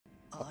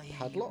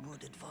padlock? I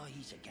would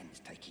advise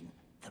against taking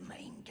the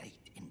main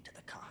gate into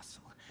the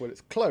castle. Well,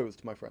 it's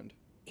closed, my friend.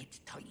 It's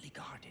tightly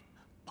guarded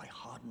by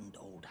hardened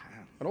old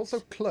hands. And also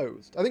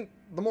closed. I think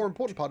the more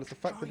important part is the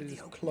fact that it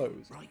is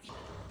closed. Right.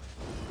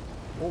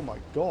 Oh my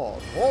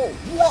god. Oh,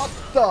 what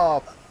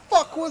the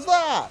fuck was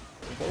that?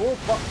 Oh,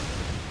 fuck.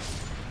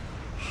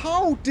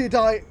 How did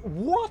I...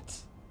 What?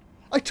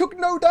 I took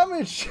no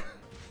damage.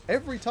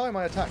 Every time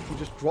I attack, he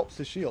just drops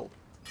his shield.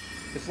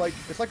 It's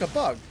like a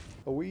bug.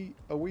 Are we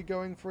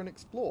going for an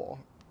explore?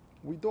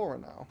 We Dora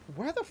now.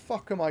 Where the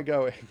fuck am I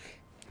going?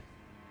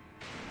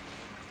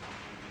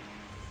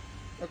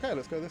 Okay,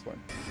 let's go this way.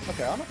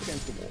 Okay, I'm up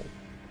against the wall.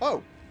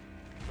 Oh.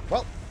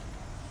 Well,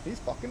 he's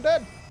fucking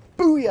dead.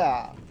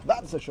 Booyah!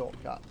 That's a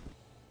shortcut.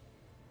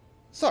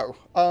 So,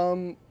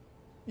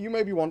 you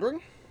may be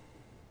wondering,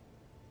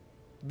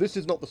 this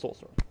is not the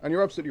sorcerer. And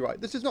you're absolutely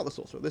right. This is not the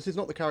sorcerer. This is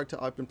not the character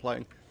I've been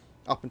playing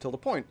up until this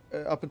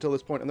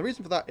point. And the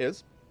reason for that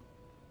is,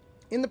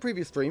 in the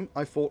previous stream,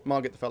 I fought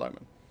Margit the Fell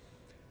Omen.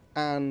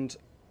 And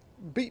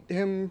beat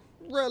him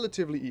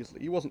relatively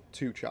easily. He wasn't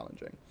too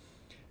challenging.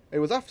 It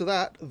was after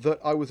that that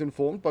I was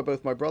informed by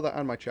both my brother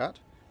and my chat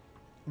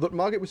that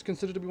Margit was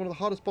considered to be one of the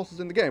hardest bosses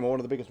in the game, or one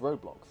of the biggest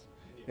roadblocks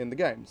in the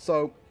game.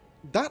 So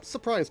that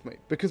surprised me,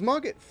 because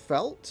Margit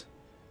felt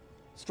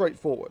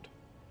straightforward.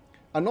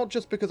 And not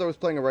just because I was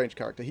playing a ranged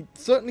character. He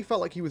certainly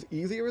felt like he was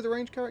easier as a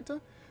ranged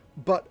character,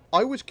 but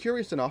I was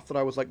curious enough that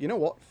I was like, you know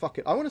what, fuck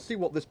it. I want to see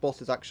what this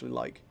boss is actually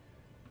like,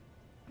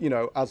 you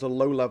know, as a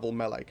low-level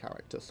melee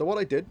character. So what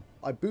I did,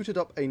 I booted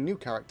up a new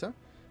character.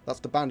 That's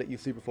the bandit you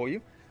see before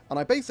you. And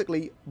I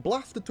basically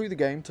blasted through the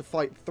game to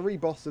fight 3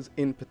 bosses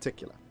in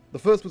particular. The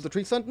first was the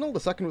Tree Sentinel,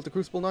 the second was the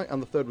Crucible Knight,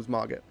 and the third was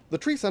Margit. The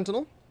Tree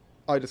Sentinel,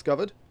 I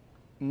discovered,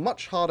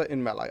 much harder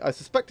in melee. I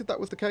suspected that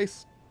was the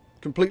case.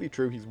 Completely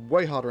true, he's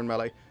way harder in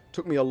melee.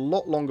 Took me a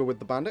lot longer with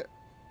the bandit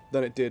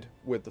than it did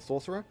with the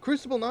sorcerer.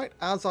 Crucible Knight,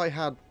 as I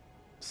had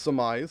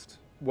surmised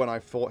when I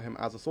fought him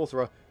as a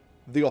sorcerer,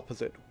 the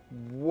opposite.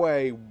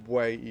 Way,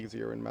 way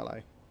easier in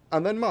melee.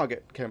 And then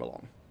Margit came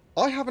along.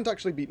 I haven't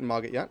actually beaten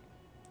Margit yet.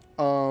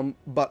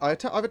 But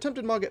I've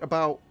attempted Margit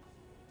about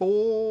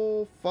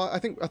 4, 5, I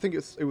think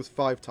it was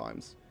 5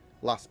 times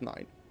last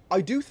night.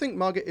 I do think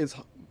Margit is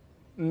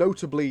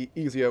notably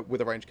easier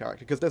with a ranged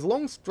character, because there's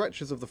long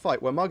stretches of the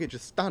fight where Margit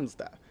just stands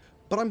there.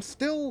 But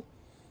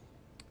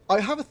I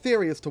have a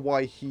theory as to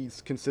why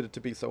he's considered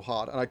to be so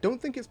hard, and I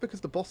don't think it's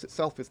because the boss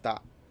itself is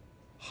that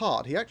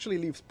hard. He actually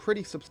leaves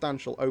pretty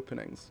substantial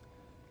openings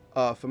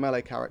for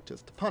melee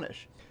characters to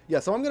punish. Yeah,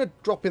 so I'm going to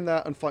drop in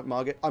there and fight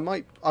Margit. It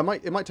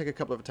might take a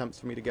couple of attempts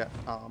for me to get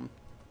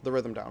the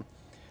rhythm down.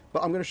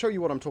 But I'm going to show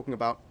you what I'm talking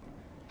about.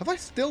 Have I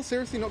still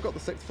seriously not got the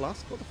 6th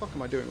flask? What the fuck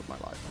am I doing with my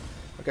life?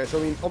 Okay, so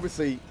I mean,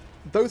 obviously,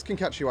 those can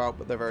catch you out,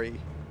 but they're very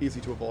easy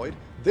to avoid.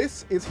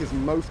 This is his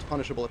most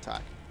punishable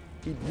attack.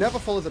 He never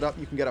follows it up.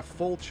 You can get a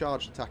full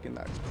charged attack in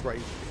there. It's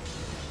crazy.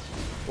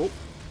 Oh,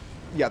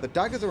 yeah, the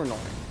daggers are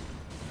annoying.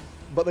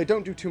 But they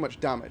don't do too much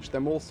damage. They're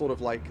more sort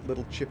of like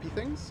little chippy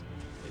things.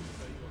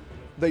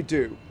 They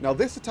do. Now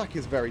this attack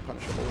is very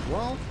punishable as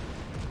well.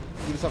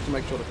 You just have to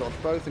make sure to dodge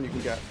both, and you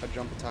can get a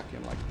jump attack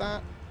in like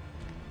that.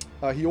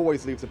 He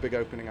always leaves a big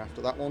opening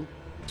after that one.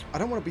 I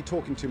don't want to be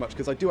talking too much,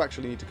 because I do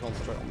actually need to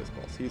concentrate on this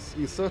boss.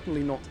 He's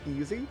certainly not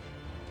easy.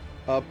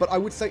 But I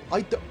would say,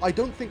 I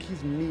don't think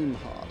he's meme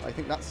hard. I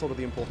think that's sort of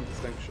the important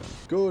distinction.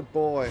 Good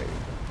boy.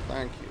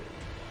 Thank you.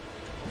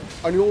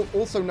 And you'll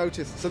also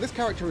notice, so this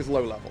character is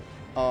low level.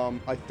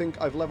 I think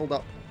I've leveled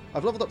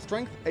up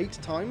strength 8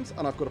 times,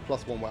 and I've got a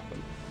 +1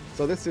 weapon.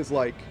 So this is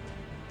like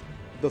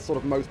the sort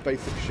of most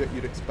basic shit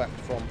you'd expect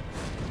from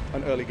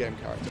an early game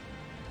character.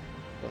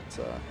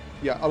 But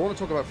yeah, I want to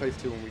talk about Phase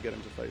 2 when we get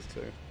into Phase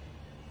 2.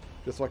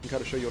 Just so I can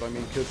kind of show you what I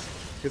mean, because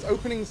his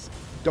openings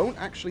don't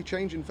actually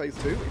change in Phase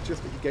 2, it's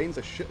just that he gains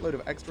a shitload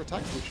of extra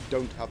attacks which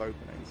don't have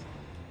openings.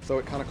 So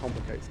it kind of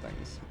complicates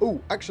things.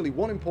 Oh, actually,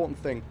 one important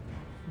thing.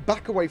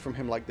 Back away from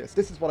him like this.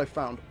 This is what I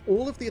found.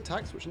 All of the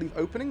attacks which leave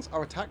openings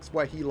are attacks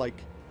where he, like,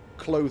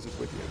 closes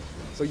with you.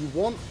 So you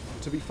want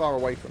to be far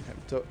away from him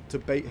to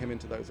bait him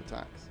into those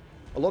attacks.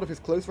 A lot of his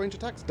close range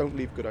attacks don't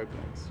leave good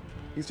openings.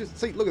 He's just...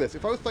 See, look at this.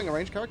 If I was playing a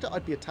ranged character,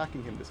 I'd be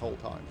attacking him this whole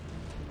time.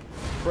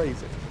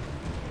 Crazy.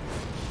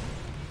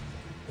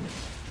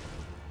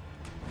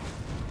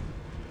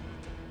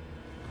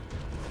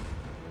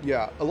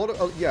 Yeah, a lot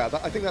of... yeah,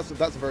 I think that's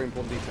a very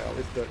important detail,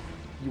 is that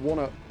you want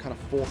to kind of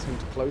force him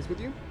to close with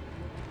you,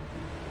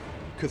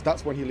 because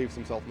that's when he leaves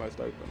himself most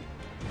open.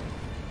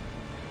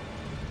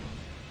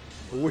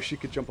 I wish he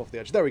could jump off the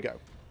edge. There we go.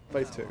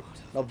 Phase 2.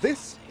 Now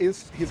this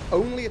is his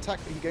only attack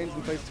that he gains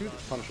in Phase 2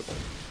 that's punishable.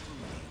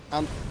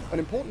 And an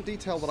important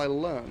detail that I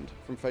learned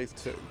from Phase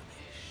 2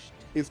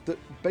 is that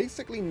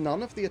basically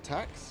none of the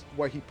attacks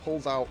where he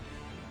pulls out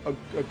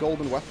a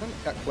golden weapon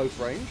at close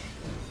range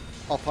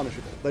are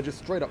punishable. They're just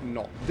straight up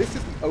not. This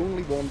is the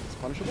only one that's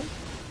punishable.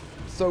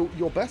 So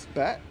your best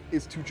bet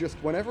is to just,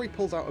 whenever he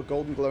pulls out a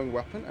golden glowing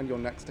weapon and you're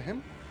next to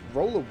him,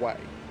 roll away.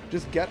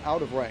 Just get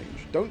out of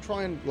range. Don't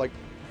try and, like,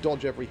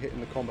 dodge every hit in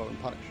the combo and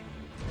punish.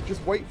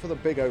 Just wait for the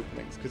big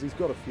openings, because he's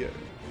got a few.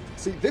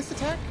 See, this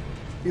attack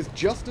is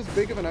just as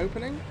big of an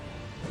opening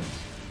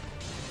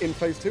in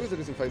Phase 2 as it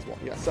is in Phase 1.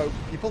 Yeah, so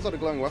he pulls out a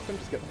glowing weapon,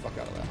 just get the fuck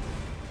out of there.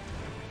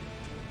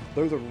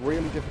 Those are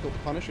really difficult to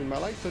punish in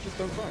melee, so just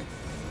don't try.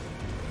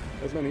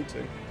 There's no need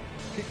to.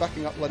 Keep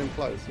backing up, let him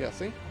close. Yeah,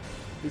 see?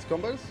 These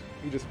combos,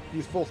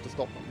 he's forced to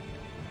stop them.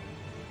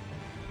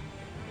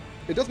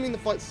 It does mean the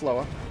fight's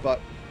slower, but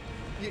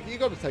you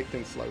got to take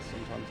things slow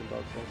sometimes in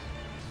Dark Souls.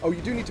 Oh,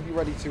 you do need to be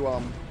ready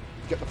to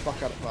get the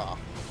fuck out of... Ah.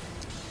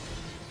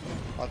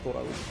 I thought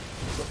I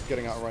was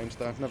getting out of range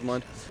there. Never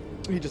mind.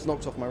 He just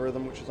knocked off my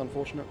rhythm, which is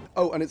unfortunate.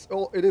 Oh, and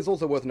it is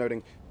also worth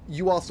noting,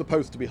 you are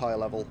supposed to be higher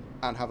level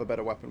and have a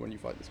better weapon when you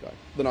fight this guy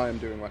than I am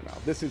doing right now.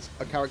 This is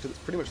a character that's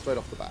pretty much straight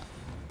off the bat.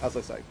 As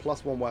I say,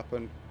 +1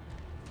 weapon,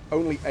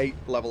 only 8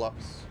 level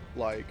ups,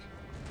 like...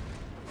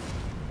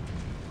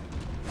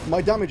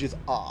 My damage is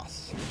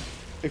arse.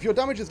 If your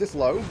damage is this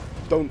low,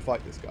 don't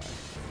fight this guy.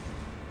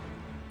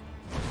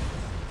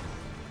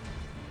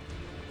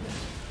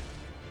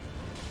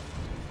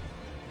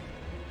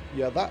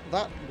 Yeah, that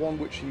one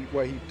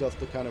where he does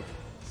the kind of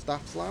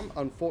staff slam,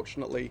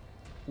 unfortunately,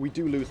 we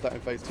do lose that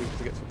in Phase 2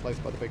 because it gets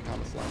replaced by the big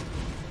hammer slam,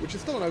 which is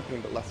still an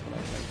opening, but less of an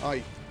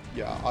opening.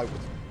 I was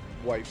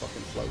way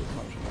fucking slow with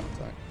punching that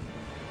attack.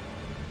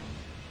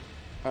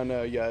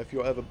 And yeah, if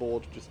you're ever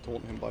bored, just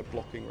taunt him by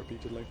blocking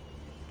repeatedly.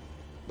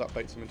 That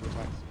baits him into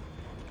attacks.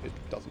 It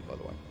doesn't, by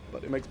the way,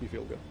 but it makes me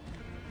feel good.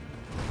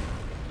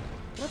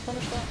 Can I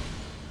punish that?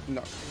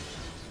 No.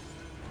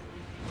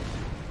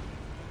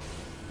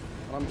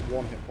 And I'm at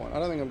 1 hit point. I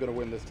don't think I'm going to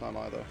win this time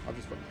either. I've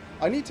just run.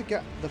 I need to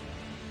get the...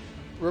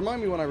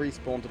 Remind me when I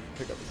respawn to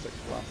pick up the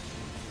 6th blast.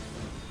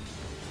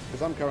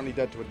 Because I'm currently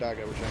dead to a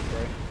dagger, which ain't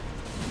great.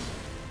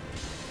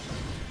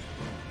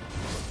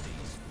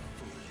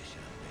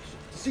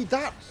 See,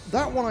 that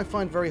one I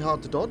find very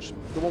hard to dodge.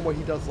 The one where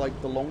he does, like,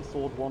 the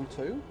longsword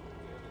 1-2.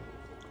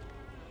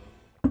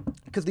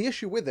 Because the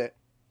issue with it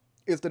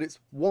is that it's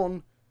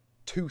 1,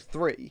 2,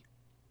 3.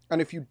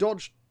 And if you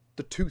dodge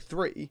the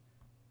 2-3...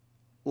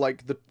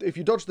 Like, if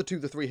you dodge the 2,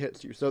 the 3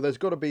 hits you. So there's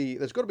got to be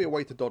a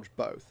way to dodge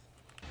both.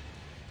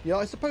 Yeah,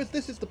 I suppose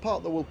this is the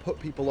part that will put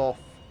people off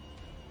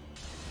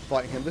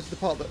fighting him. This is the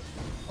part that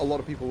a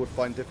lot of people would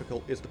find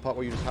difficult, is the part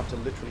where you just have to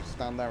literally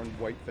stand there and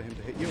wait for him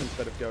to hit you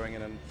instead of going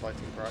in and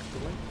fighting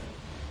proactively.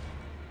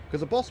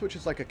 Because a boss which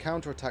is like a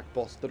counter-attack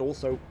boss that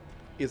also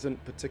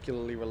isn't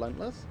particularly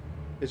relentless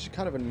is just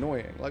kind of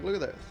annoying. Like, look at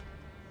this.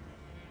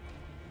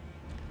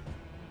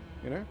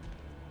 You know?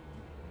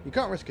 You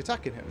can't risk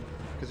attacking him,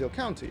 because he'll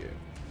counter you.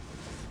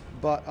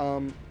 But,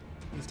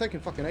 he's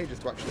taking fucking ages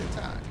to actually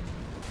attack.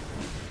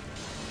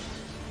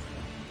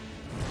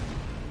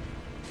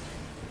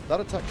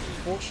 That attack,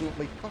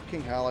 fortunately,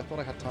 fucking hell, I thought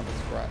I had time to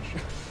scratch.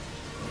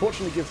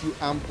 Fortunately gives you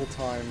ample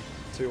time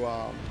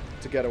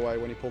to get away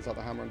when he pulls out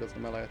the hammer and does the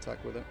melee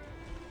attack with it.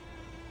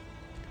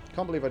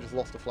 Can't believe I just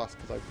lost a flask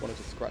because I wanted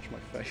to scratch my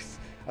face.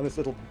 And this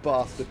little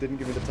bastard didn't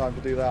give me the time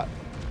to do that.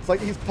 It's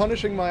like he's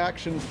punishing my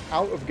actions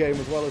out of game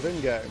as well as in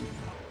game.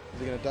 Is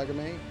he going to dagger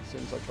me as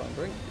soon as I try and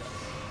drink? Yes.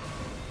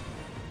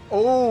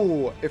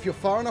 Oh! If you're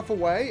far enough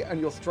away and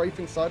you're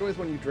strafing sideways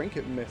when you drink,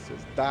 it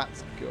misses.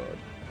 That's good.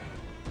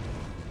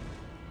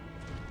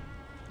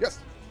 Yes!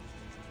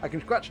 I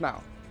can scratch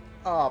now.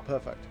 Ah,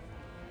 perfect.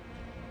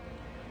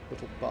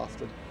 Little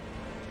bastard.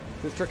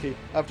 It's tricky.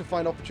 I have to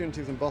find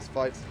opportunities in boss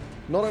fights,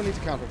 not only to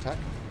counterattack,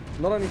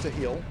 not only to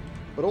heal,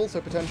 but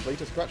also potentially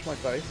to scratch my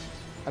face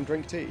and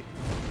drink tea.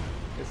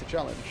 It's a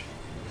challenge.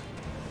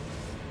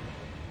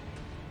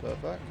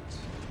 Perfect.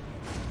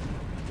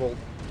 Well,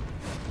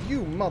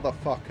 you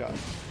motherfucker.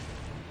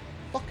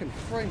 Fucking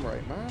frame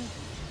rate, man.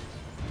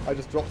 I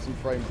just dropped some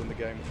frames in the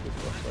game, which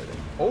was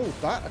frustrating. Oh,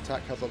 that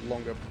attack has a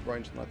longer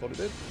range than I thought it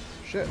did.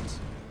 Shit.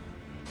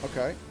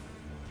 Okay.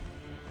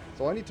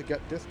 So I need to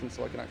get distance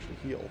so I can actually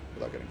heal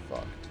without getting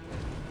fucked.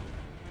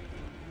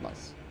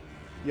 Nice.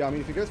 Yeah, I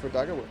mean, if he goes for a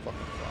dagger, we're fucking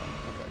fine.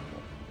 Okay,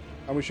 cool.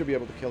 And we should be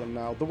able to kill him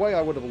now. The way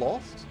I would have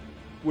lost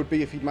would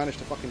be if he'd managed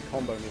to fucking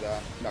combo me there.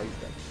 No, he's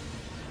dead.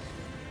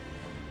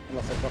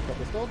 Unless I fucked up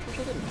this dodge, which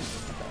I didn't.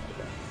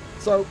 Okay.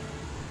 So,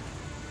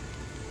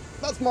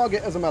 that's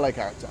Margit as a melee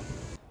character.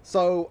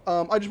 So,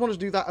 I just wanted to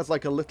do that as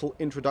like a little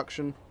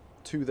introduction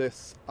to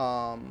this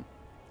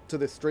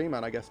stream,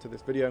 and I guess to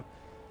this video.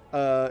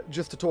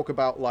 Just to talk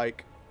about,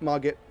 like,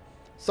 Margit.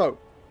 So,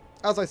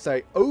 as I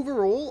say,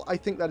 overall, I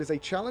think that is a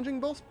challenging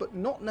boss, but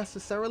not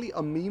necessarily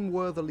a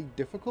meme-worthily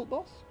difficult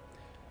boss.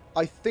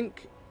 I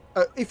think,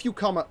 if you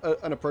come at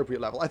an appropriate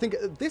level. I think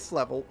at this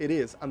level, it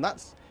is, and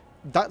that's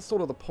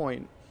sort of the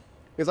point.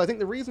 Is I think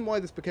the reason why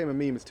this became a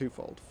meme is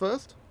twofold.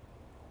 First,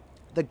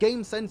 the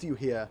game sends you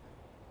here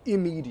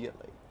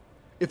immediately.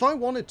 If I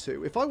wanted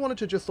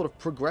to just sort of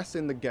progress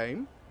in the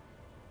game,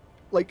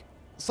 like,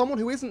 someone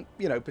who isn't,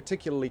 you know,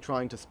 particularly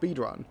trying to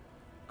speedrun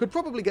could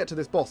probably get to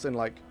this boss in,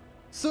 like,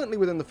 certainly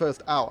within the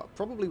first hour,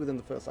 probably within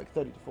the first, like,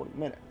 30 to 40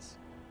 minutes,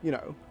 you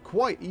know,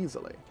 quite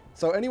easily.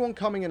 So anyone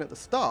coming in at the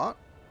start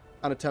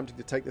and attempting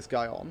to take this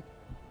guy on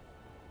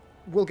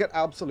will get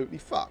absolutely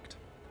fucked.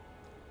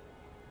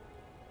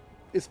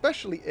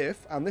 Especially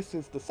if, and this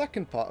is the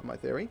second part of my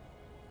theory,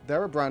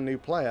 they're a brand new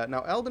player.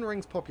 Now, Elden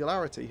Ring's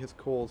popularity has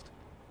caused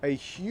a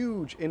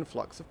huge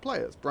influx of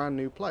players, brand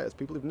new players,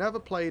 people who've never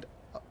played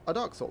a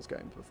Dark Souls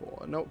game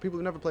before, no, people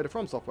who've never played a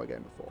From Software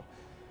game before,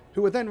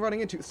 who are then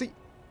running into... See,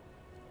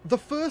 the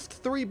first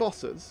 3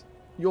 bosses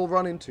you'll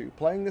run into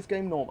playing this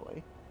game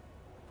normally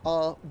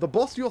are the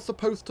boss you're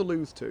supposed to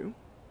lose to,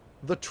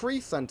 the Tree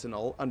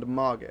Sentinel, and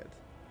Margit.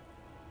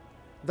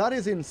 That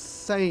is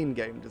insane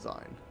game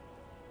design.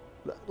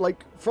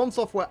 Like, From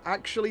Software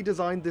actually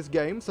designed this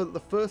game so that the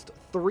first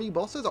 3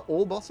 bosses are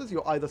all bosses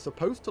you're either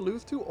supposed to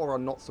lose to or are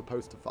not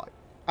supposed to fight.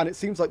 And it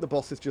seems like the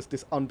boss is just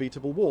this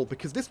unbeatable wall,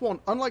 because this one,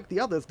 unlike the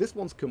others, this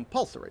one's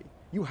compulsory.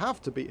 You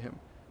have to beat him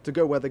to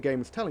go where the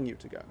game is telling you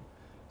to go.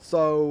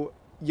 So,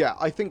 yeah,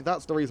 I think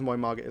that's the reason why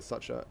Margit is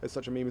such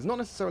a meme. It's not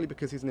necessarily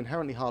because he's an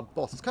inherently hard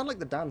boss. It's kind of like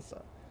the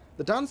Dancer.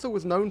 The Dancer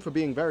was known for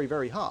being very,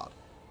 very hard.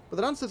 But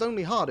the Dancer's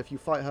only hard if you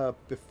fight her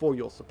before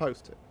you're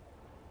supposed to.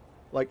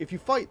 Like, if you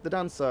fight the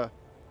Dancer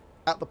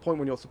at the point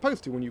when you're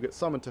supposed to, when you get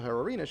summoned to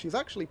her arena, she's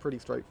actually pretty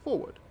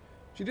straightforward.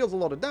 She deals a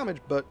lot of damage,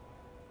 but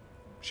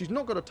she's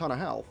not got a ton of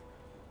health.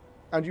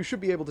 And you should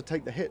be able to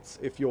take the hits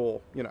if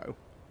you're, you know,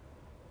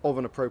 of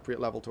an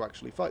appropriate level to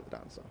actually fight the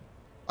Dancer.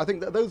 I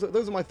think that those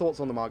are my thoughts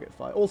on the Margit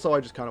fight. Also,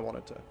 I just kind of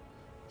wanted to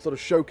sort of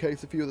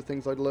showcase a few of the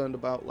things I'd learned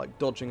about, like,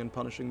 dodging and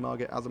punishing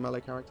Margit as a melee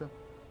character.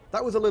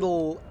 That was a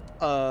little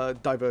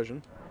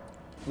diversion.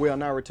 We are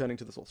now returning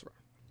to the Sorcerer.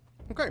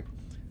 Okay.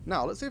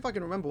 Now, let's see if I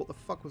can remember what the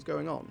fuck was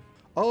going on.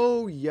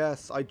 Oh,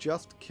 yes, I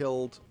just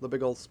killed the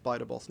big old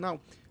spider boss. Now,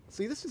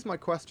 see, this is my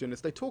question,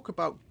 is they talk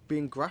about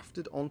being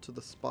grafted onto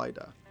the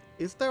spider.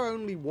 Is there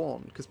only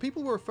one? Because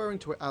people were referring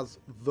to it as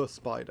the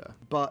spider.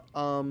 But,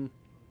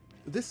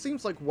 this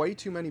seems like way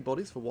too many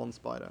bodies for one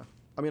spider.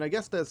 I mean, I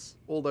guess there's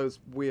all those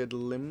weird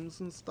limbs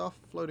and stuff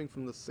floating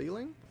from the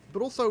ceiling.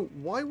 But also,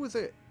 why was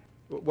it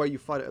where you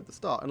fight it at the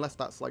start? Unless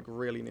that's, like,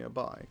 really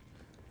nearby.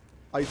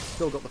 I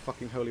still got the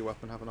fucking holy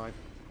weapon, haven't I?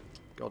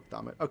 God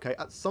damn it. Okay,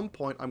 at some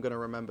point I'm going to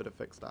remember to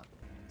fix that.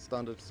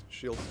 Standard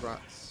shield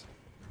strats.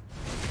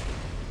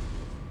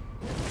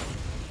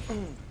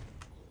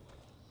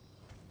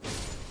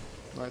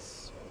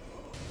 Nice.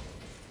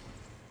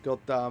 God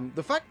damn.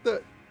 The fact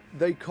that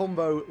they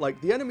combo, like,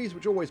 the enemies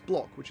which always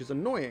block, which is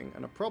annoying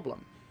and a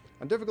problem,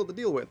 and difficult to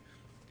deal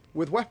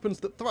with weapons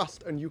that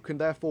thrust and you can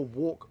therefore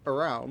walk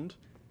around,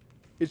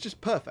 is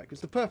just perfect.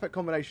 It's the perfect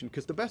combination,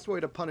 because the best way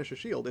to punish a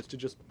shield is to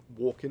just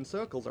walk in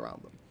circles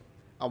around them.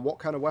 And what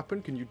kind of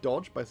weapon can you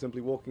dodge by simply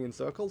walking in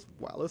circles?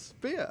 Well, a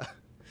spear.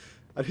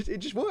 And it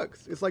just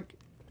works. It's like,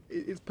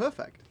 it's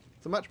perfect.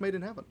 It's a match made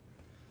in heaven.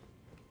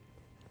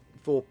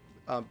 For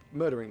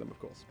murdering them, of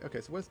course.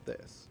 Okay, so where's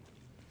this?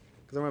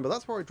 Because I remember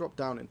that's where I dropped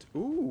down into.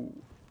 Ooh.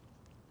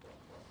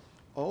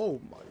 Oh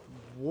my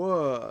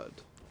word.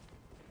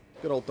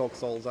 Good old dog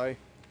souls, eh?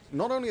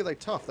 Not only are they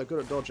tough, they're good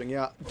at dodging.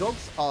 Yeah,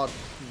 dogs are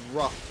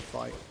rough to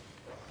fight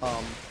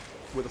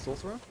with a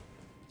sorcerer.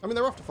 I mean,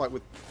 they're rough to fight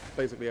with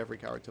basically every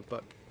character,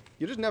 but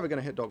you're just never going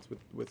to hit dogs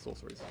with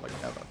sorceries, like,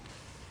 ever.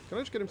 Can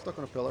I just get him stuck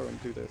on a pillar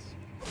and do this?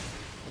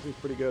 That seems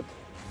pretty good.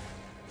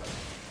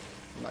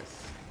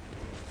 Nice.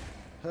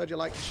 Heard you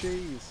like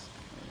cheese.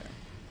 Okay.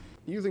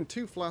 Using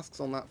 2 flasks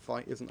on that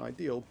fight isn't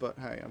ideal, but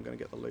hey, I'm going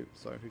to get the loot,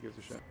 so who gives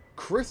a shit.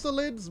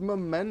 Chrysalid's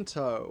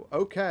Memento.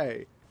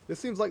 Okay. This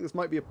seems like this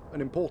might be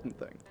an important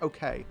thing.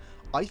 Okay.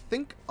 I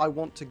think I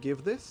want to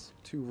give this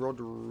to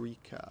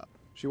Rodrika.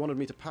 She wanted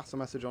me to pass a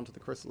message on to the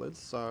Chrysalids,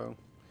 so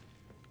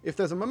if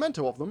there's a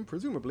memento of them,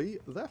 presumably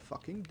they're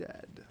fucking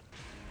dead.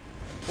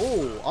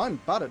 Oh, I'm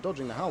bad at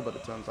dodging the halberd,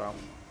 it turns out.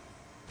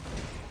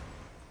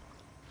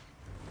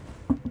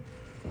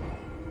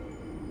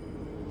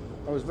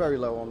 I was very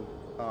low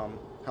on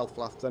health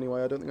flasks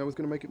anyway. I don't think I was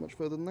going to make it much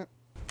further than that.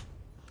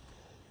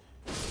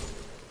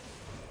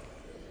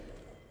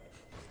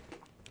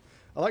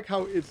 I like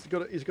how he's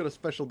got a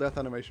special death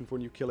animation for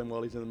when you kill him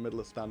while he's in the middle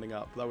of standing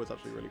up. That was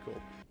actually really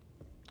cool.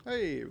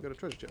 Hey, we've got a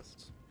treasure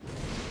chest.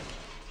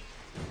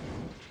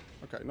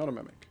 Okay, not a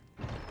mimic.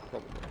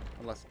 Probably.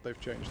 Unless they've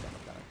changed that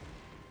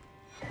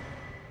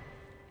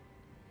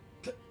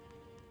mechanic.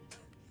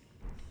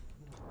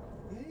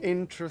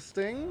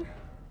 Interesting.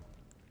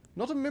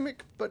 Not a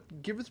mimic, but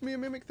gives me a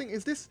mimic thing.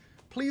 Is this...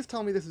 Please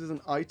tell me this is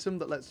an item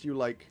that lets you,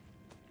 like,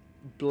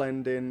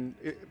 blend in...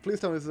 Please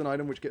tell me this is an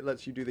item which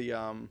lets you do the,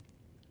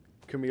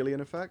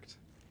 chameleon effect.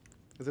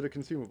 Is it a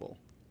consumable?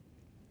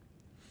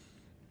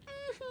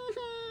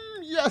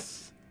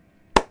 Yes!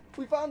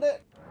 We found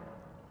it!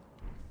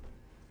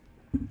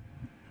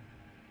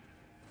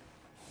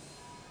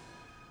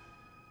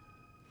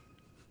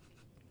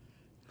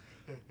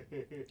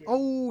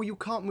 Oh, you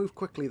can't move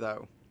quickly,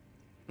 though.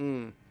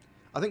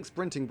 I think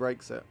sprinting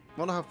breaks it. I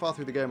wonder how far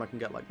through the game I can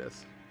get like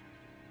this.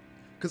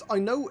 Because I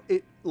know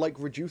it, like,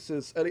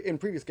 reduces... In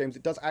previous games,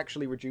 it does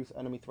actually reduce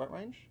enemy threat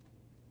range.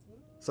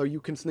 So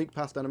you can sneak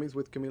past enemies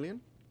with Chameleon.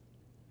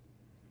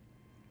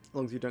 As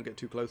long as you don't get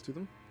too close to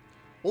them.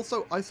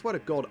 Also, I swear to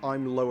God,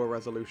 I'm lower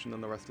resolution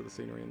than the rest of the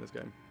scenery in this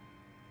game.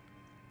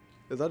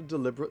 Is that a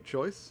deliberate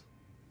choice?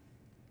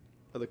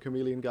 Are the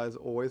Chameleon guys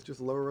always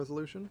just lower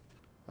resolution?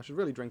 I should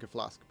really drink a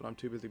flask, but I'm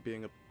too busy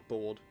being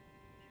bored.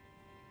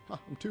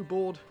 I'm too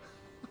bored.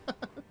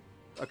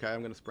 Okay,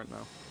 I'm going to sprint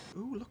now.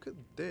 Ooh, look at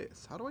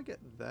this. How do I get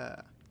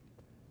there?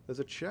 There's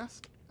a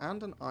chest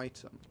and an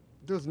item.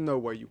 There's no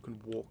way you can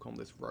walk on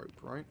this rope,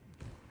 right?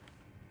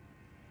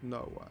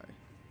 No way.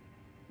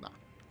 Nah.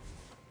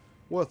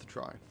 Worth a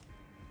try.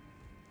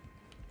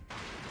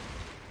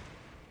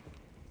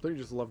 Don't you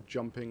just love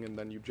jumping and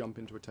then you jump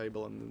into a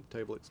table and the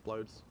table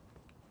explodes?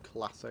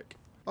 Classic.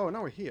 Oh,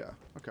 now we're here.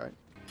 Okay.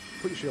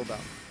 Put your shield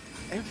down.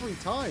 Every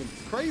time.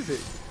 It's crazy.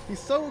 He's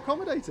so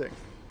accommodating.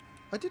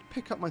 I did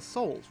pick up my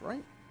souls,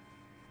 right?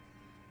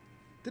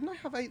 Didn't I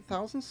have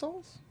 8,000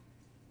 souls?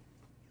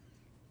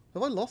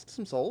 Have I lost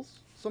some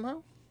souls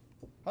somehow?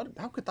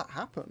 How could that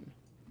happen?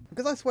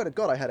 Because I swear to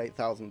God I had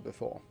 8,000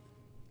 before.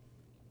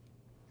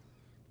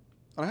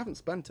 And I haven't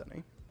spent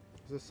any.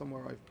 Is this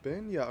somewhere I've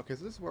been? Yeah, okay,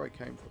 so this is where I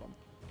came from.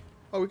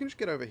 Oh, we can just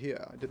get over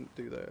here. I didn't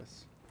do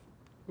this.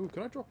 Ooh,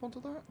 can I drop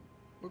onto that?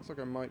 Looks like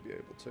I might be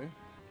able to. Can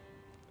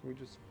we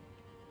just...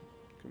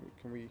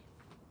 Can we...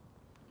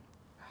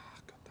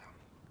 Goddamn.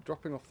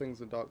 Dropping off things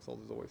in Dark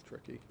Souls is always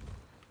tricky.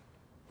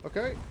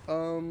 Okay,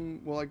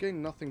 well I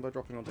gained nothing by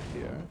dropping onto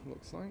here,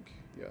 looks like.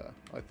 Yeah,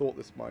 I thought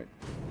this might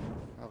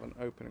have an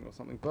opening or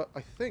something, but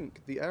I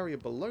think the area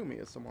below me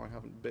is somewhere I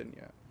haven't been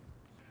yet.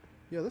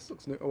 Yeah, this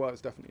looks new. Oh, well, it's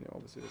definitely new,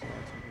 obviously there's an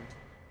item here.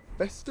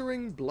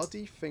 Festering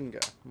Bloody Finger.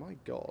 My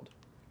god.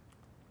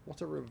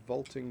 What a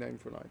revolting name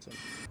for an item.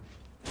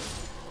 Yes.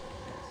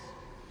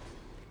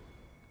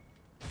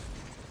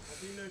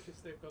 Have you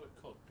noticed they've got a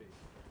cod piece?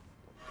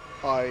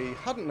 I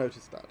hadn't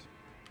noticed that.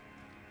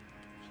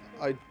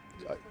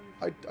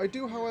 I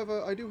do,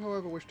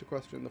 however, wish to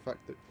question the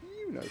fact that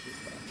you noticed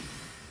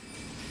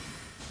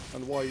that.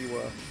 And why you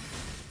were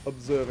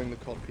observing the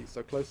codpiece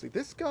so closely.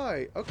 This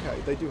guy, okay,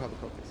 they do have a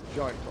codpiece, a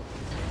giant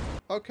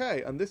codpiece.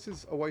 Okay, and this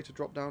is a way to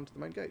drop down to the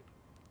main gate.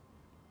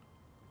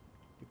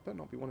 You better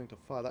not be wanting to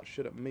fire that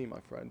shit at me, my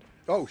friend.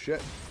 Oh,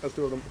 shit. There's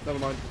two of them. Never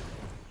mind.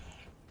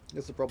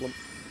 It's a problem.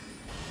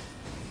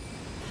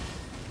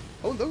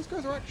 Oh, those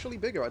guys are actually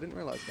bigger. I didn't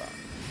realise that.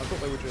 I thought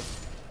they were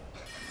just...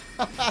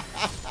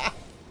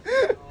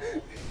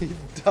 He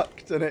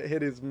ducked and it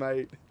hit his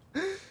mate.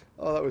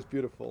 Oh, that was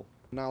beautiful.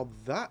 Now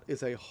that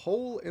is a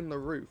hole in the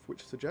roof,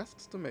 which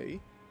suggests to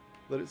me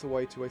that it's a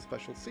way to a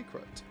special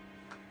secret.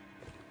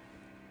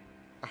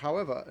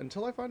 However,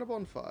 until I find a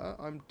bonfire,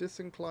 I'm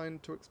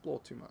disinclined to explore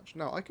too much.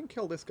 Now, I can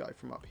kill this guy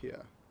from up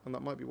here, and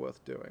that might be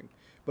worth doing.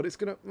 But it's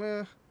gonna...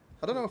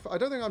 I don't know if... I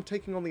don't think I'm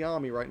taking on the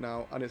army right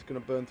now, and it's gonna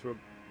burn through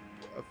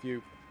a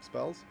few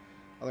spells.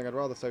 I think I'd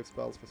rather save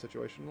spells for a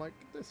situation like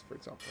this, for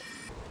example.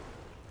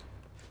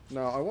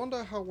 Now, I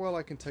wonder how well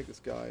I can take this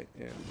guy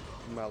in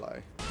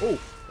melee. Oh,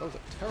 that was a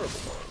terrible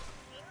move.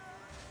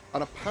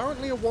 And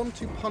apparently a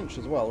 1-2 punch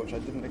as well, which I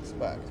didn't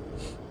expect.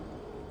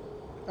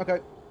 Okay.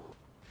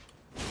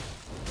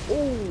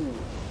 Oh!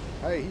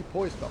 Hey, he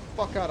poised the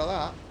fuck out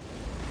of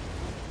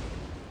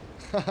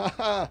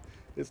that.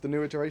 It's the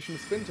new iteration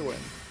of Spin to Win.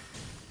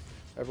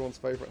 Everyone's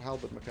favourite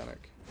halberd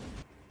mechanic.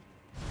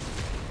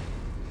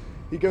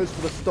 He goes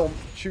for the stomp,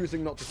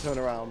 choosing not to turn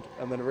around,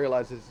 and then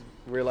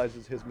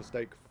realizes his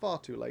mistake far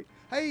too late.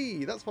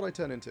 Hey, that's what I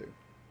turn into.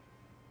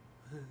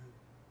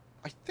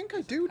 I think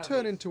I do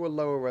turn into a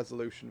lower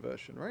resolution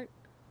version, right?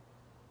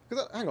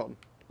 Because hang on,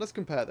 let's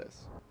compare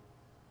this.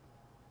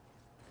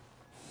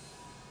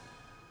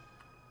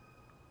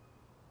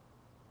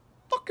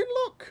 Fucking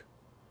look!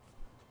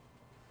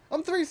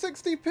 I'm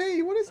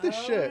 360p. What is this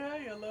shit? Yeah,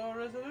 you're lower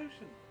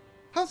resolution.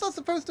 How's that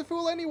supposed to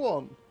fool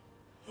anyone?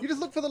 You just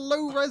look for the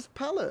low-res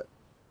palette.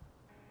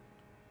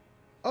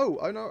 Oh,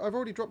 I know. I've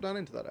already dropped down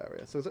into that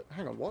area. So is it...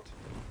 Hang on, what?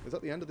 Is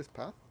that the end of this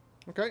path?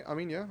 Okay, I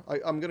mean, yeah.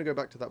 I'm going to go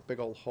back to that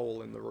big old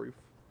hole in the roof.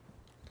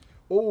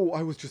 Oh,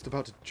 I was just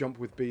about to jump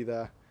with B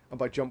there. And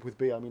by jump with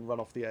B, I mean run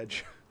off the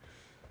edge.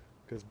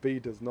 Because B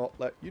does not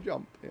let you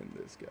jump in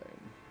this game.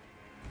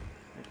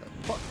 Okay,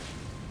 fuck.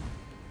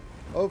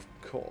 Of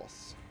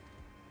course.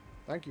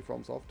 Thank you,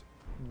 FromSoft.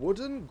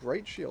 Wooden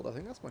Great Shield. I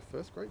think that's my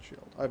first Great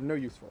Shield. I have no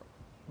use for it.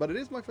 But it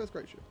is my first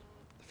Great Shield.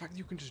 The fact that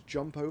you can just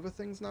jump over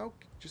things now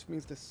just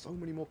means there's so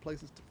many more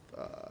places to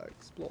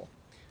explore.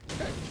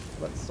 Okay,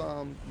 let's,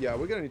 yeah,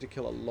 we're going to need to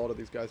kill a lot of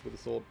these guys with a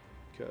sword,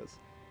 because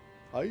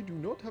I do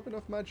not have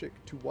enough magic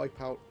to wipe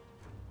out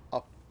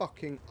a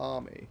fucking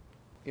army.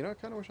 You know, I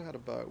kind of wish I had a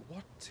bow.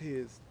 What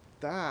is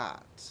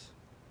that?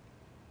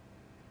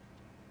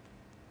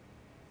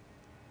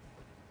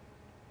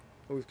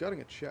 Oh, he's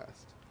guarding a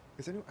chest.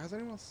 Has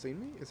anyone else seen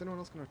me? Is anyone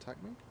else going to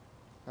attack me?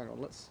 Hang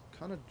on, let's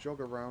kind of jog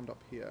around up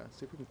here,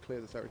 see if we can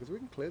clear this area. Because we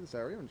can clear this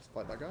area and just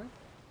fight that guy.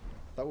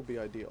 That would be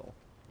ideal.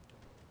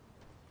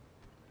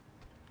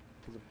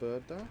 There's a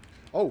bird there.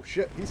 Oh,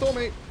 shit, he saw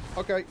me!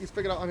 Okay, he's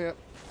figured out I'm here.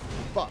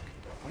 Fuck.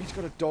 Oh, he's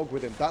got a dog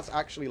with him. That's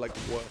actually, like,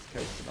 the worst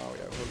case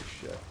scenario. Holy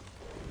shit.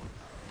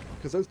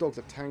 Because those dogs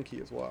are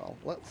tanky as well.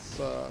 Let's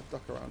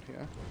duck around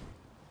here.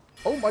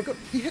 Oh my god,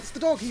 he hits the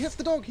dog! He hits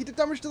the dog! He did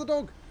damage to the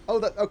dog! Oh,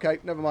 that... Okay,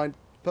 never mind.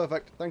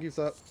 Perfect. Thank you,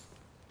 sir.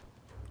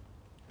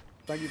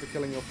 Thank you for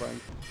killing your friend.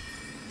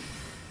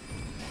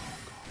 Oh,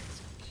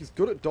 God. He's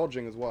good at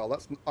dodging as well.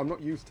 I'm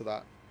not used to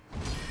that.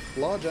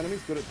 large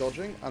enemies good at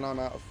dodging, and I'm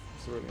out of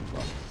cerulean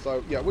left.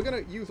 So yeah, we're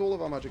going to use all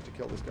of our magic to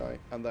kill this guy,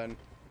 and then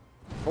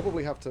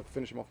probably have to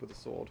finish him off with a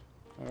sword.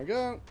 There we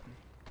go.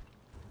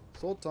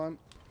 Sword time.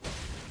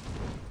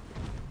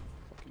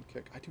 Fucking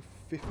kick. I do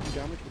 50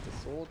 damage with the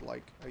sword?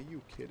 Like, are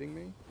you kidding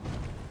me?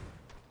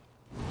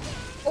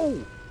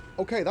 Oh!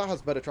 Okay, that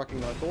has better tracking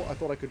than I thought. I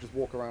thought I could just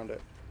walk around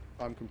it.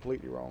 I'm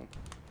completely wrong.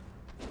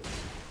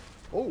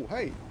 Oh,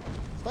 hey!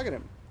 Staggered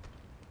him.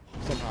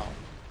 Somehow.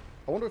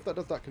 I wonder if that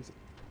does that.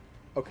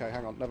 Okay,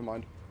 hang on. Never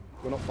mind.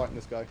 We're not fighting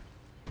this guy.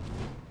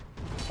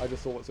 I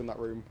just saw what's in that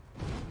room.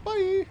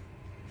 Bye!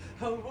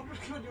 I was wondering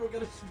when you were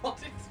going to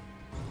spot it.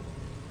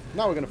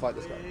 Now we're going to fight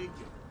this guy.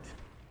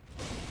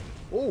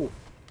 Oh,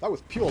 that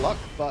was pure luck,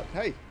 but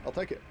hey, I'll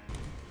take it.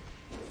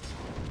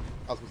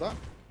 As was that.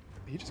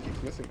 He just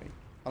keeps missing me,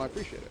 and I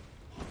appreciate it.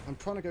 I'm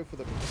trying to go for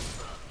the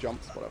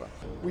jumps, whatever.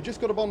 We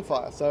just got a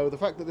bonfire, so the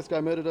fact that this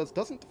guy murdered us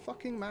doesn't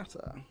fucking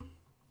matter.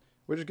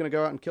 We're just going to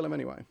go out and kill him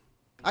anyway.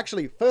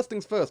 Actually, first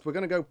things first, we're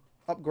going to go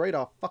upgrade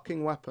our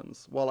fucking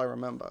weapons while I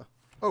remember.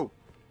 Oh,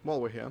 while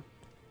we're here.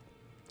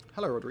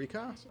 Hello,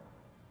 Rodrika.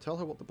 Tell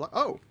her what the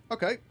oh,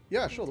 okay.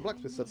 Yeah, sure, the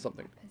blacksmith said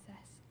something.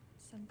 Possess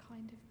some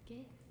kind of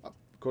gift.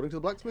 According to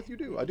the blacksmith, you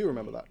do. I do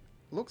remember that.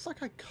 Looks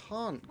like I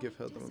can't give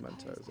her the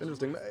mementos.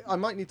 Interesting. I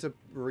might need to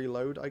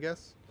reload, I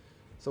guess.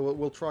 So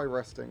we'll try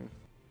resting.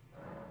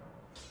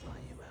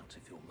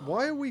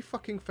 Why are we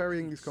fucking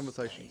ferrying these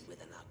conversations?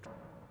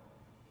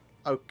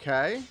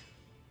 Okay.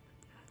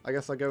 I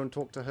guess I go and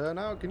talk to her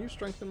now. Can you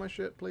strengthen my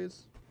shit,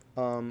 please?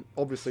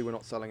 Obviously we're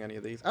not selling any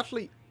of these.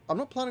 Actually, I'm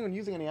not planning on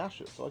using any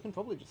ashes, so I can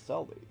probably just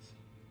sell these.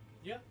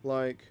 Yeah.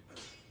 Like,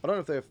 I don't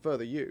know if they have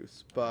further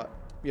use, but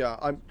yeah,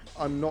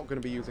 I'm not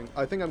going to be using.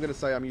 I think I'm going to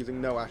say I'm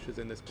using no ashes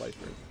in this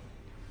playthrough,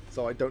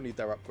 so I don't need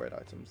their upgrade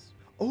items.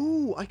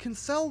 Oh, I can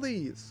sell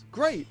these.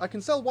 Great, I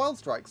can sell wild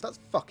strikes. That's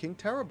fucking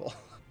terrible.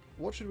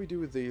 What should we do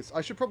with these?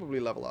 I should probably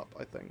level up,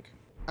 I think.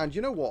 And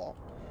you know what?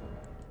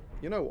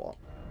 You know what?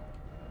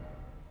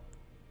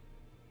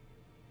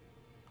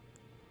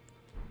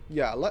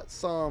 Yeah,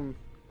 let's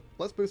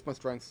boost my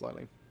strength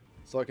slightly,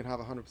 so I can have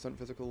 100%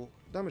 physical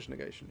damage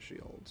negation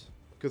shield.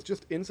 Because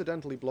just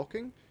incidentally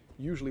blocking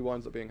usually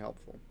winds up being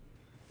helpful.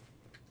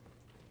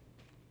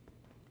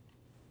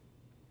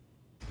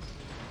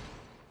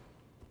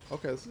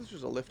 Okay, this is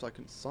just a lift I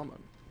can summon.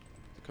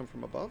 Does it come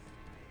from above?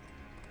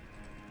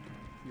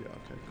 Yeah,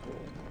 okay,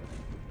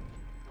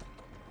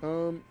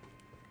 cool.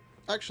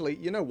 Actually,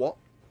 you know what?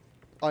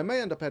 I may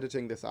end up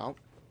editing this out,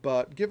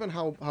 but given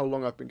how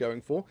long I've been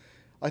going for,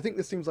 I think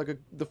this seems like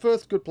the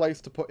first good place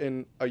to put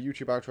in a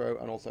YouTube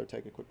outro and also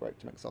take a quick break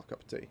to make myself a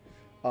cup of tea.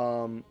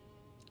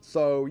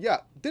 So yeah,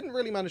 didn't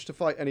really manage to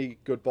fight any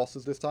good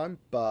bosses this time,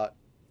 but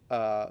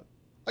I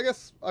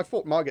guess I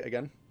fought Margit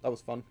again. That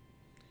was fun.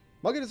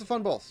 Margit is a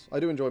fun boss. I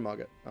do enjoy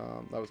Margit.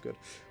 That was good.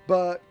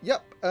 But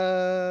yep,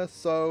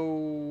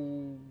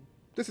 so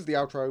this is the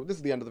outro. This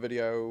is the end of the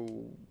video.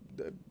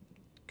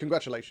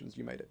 Congratulations,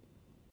 you made it.